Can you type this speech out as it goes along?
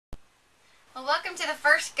Well, welcome to the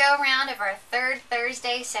first go-round of our third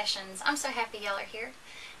Thursday sessions. I'm so happy y'all are here.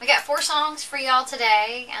 We got 4 songs for y'all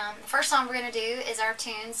today. The first song we're going to do is our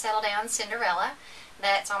tune, Settle Down Cinderella.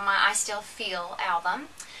 That's on my I Still Feel album.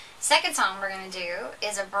 Second song we're going to do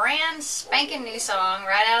is a brand spanking new song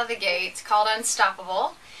right out of the gates called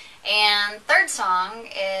Unstoppable. And third song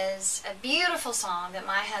is a beautiful song that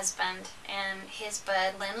my husband and his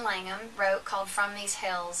bud Lynn Langham wrote called From These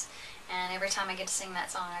Hills. And every time I get to sing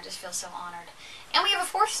that song, I just feel so honored. And we have a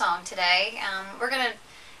 4th song today. We're going to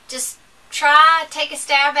just take a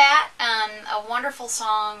stab at a wonderful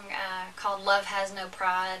song called Love Has No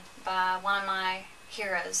Pride by one of my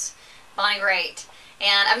heroes, Bonnie Raitt.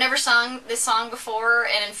 And I've never sung this song before,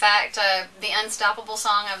 and in fact, the Unstoppable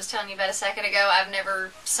song I was telling you about a second ago, I've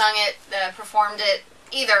never sung it, performed it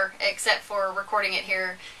either, except for recording it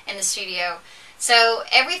here in the studio. So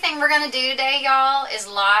everything we're going to do today, y'all, is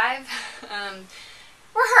live,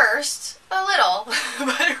 rehearsed a little,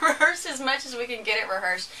 but rehearsed as much as we can get it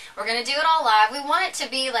rehearsed. We're going to do it all live. We want it to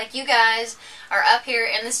be like you guys are up here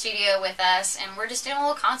in the studio with us, and we're just doing a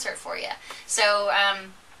little concert for you. So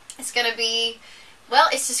it's going to be, well,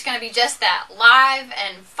 it's just going to be just that, live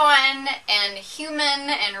and fun and human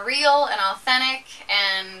and real and authentic,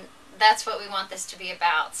 and that's what we want this to be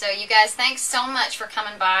about. So you guys, thanks so much for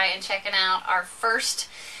coming by and checking out our first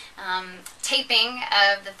taping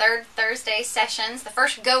of the third Thursday sessions, the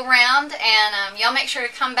first go-round, and y'all make sure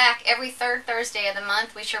to come back every third Thursday of the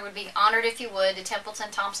month. We sure would be honored if you would, to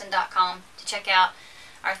TempletonThompson.com to check out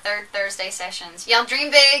our third Thursday sessions. Y'all dream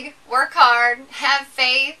big, work hard, have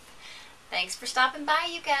faith. Thanks for stopping by,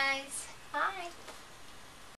 you guys. Bye.